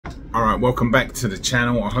Alright, welcome back to the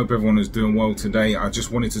channel. I hope everyone is doing well today. I just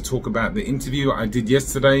wanted to talk about the interview I did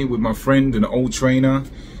yesterday with my friend and old trainer,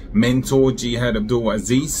 mentor,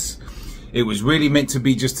 Jihad-Abdul-Aziz. It was really meant to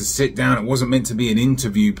be just to sit down. It wasn't meant to be an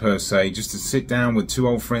interview per se, just to sit down with two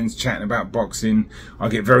old friends chatting about boxing. I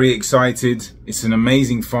get very excited. It's an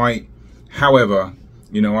amazing fight. However,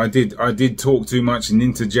 you know, I did talk too much and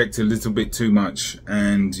interject a little bit too much.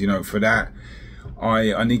 And, you know, for that,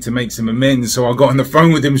 I need to make some amends. So I got on the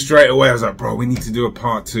phone with him straight away. I was like, bro, we need to do a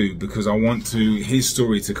part 2 because I want his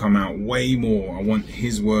story to come out way more. I want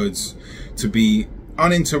his words to be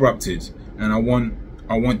uninterrupted. And I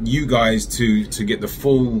want you guys to get the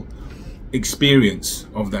full experience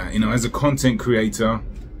of that. You know, as a content creator,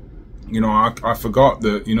 you know, I forgot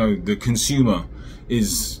that, you know, the consumer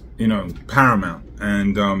is, you know, paramount.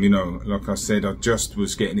 And, you know, like I said, I just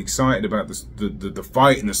was getting excited about the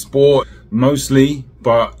fight and the sport mostly.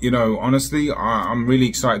 But, you know, honestly, I'm really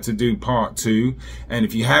excited to do part 2. And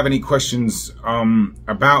if you have any questions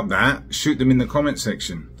about that, shoot them in the comment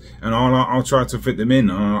section. And I'll try to fit them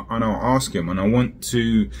in, and I'll ask him. And I want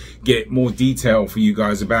to get more detail for you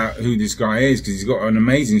guys about who this guy is, because he's got an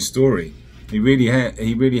amazing story. He really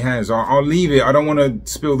has. I'll leave it. I don't want to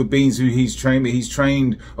spill the beans who he's trained, but he's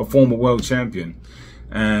trained a former world champion.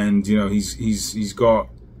 And, you know, he's got,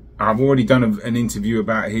 I've already done an interview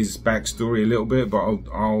about his backstory a little bit, but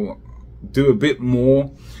I'll do a bit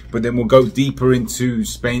more. But then we'll go deeper into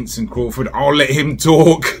Spence and Crawford. I'll let him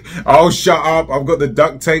talk. I'll shut up. I've got the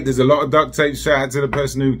duct tape. There's a lot of duct tape. Shout out to the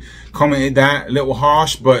person who commented that. A little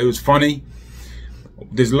harsh, but it was funny.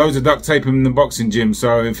 There's loads of duct tape in the boxing gym.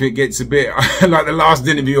 So if it gets a bit like the last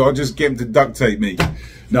interview, I'll just get him to duct tape me.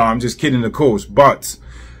 No, I'm just kidding, of course. But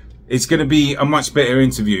it's going to be a much better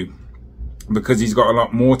interview because he's got a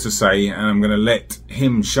lot more to say, and I'm going to let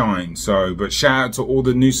him shine. So, but shout out to all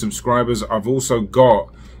the new subscribers. I've also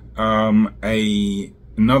got another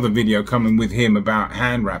video coming with him about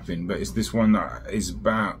hand wrapping, but it's this one that is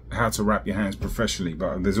about how to wrap your hands professionally.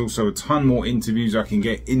 But there's also a ton more interviews I can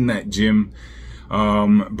get in that gym.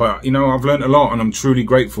 But you know, I've learned a lot, and I'm truly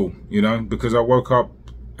grateful, you know, because I woke up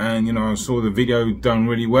and, you know, I saw the video done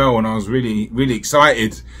really well, and I was really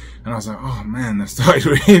excited. And I was like, oh man, I started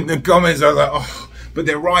reading the comments. I was like, oh, but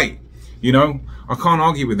they're right. You know, I can't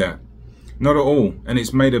argue with that. Not at all. And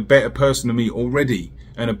it's made a better person of me already,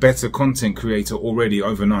 and a better content creator already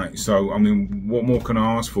overnight. So, I mean, what more can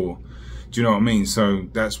I ask for? Do you know what I mean? So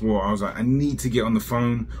that's what I was like, I need to get on the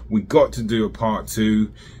phone. We got to do a part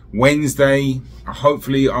 2 Wednesday.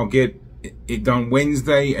 Hopefully I'll get it done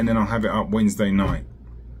Wednesday, and then I'll have it up Wednesday night.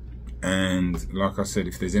 And like I said,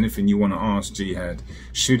 if there's anything you want to ask Jihad,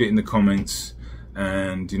 shoot it in the comments.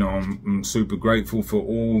 And, you know, I'm super grateful for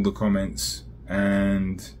all the comments.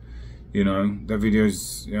 And, you know, that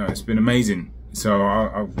video's, you know, it's been amazing. So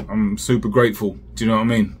I'm super grateful. Do you know what I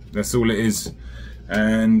mean? That's all it is.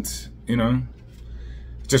 And, you know,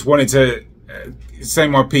 just wanted to say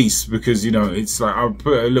my piece, because, you know, it's like I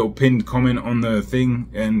put a little pinned comment on the thing,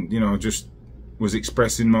 and, you know, I just was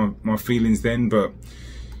expressing my feelings then. But,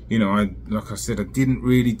 you know, like I said, I didn't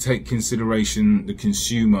really take consideration the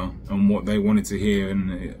consumer and what they wanted to hear,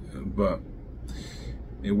 but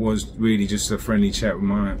it was really just a friendly chat with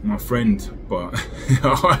my friend. But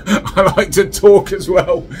I like to talk as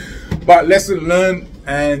well. But lesson learned,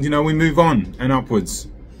 and, you know, we move on and upwards.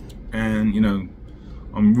 And, you know,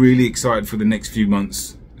 I'm really excited for the next few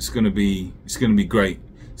months. It's gonna be great.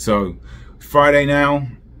 So Friday now.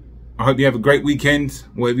 I hope you have a great weekend.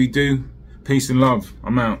 Whatever you do, peace and love.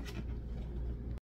 I'm out.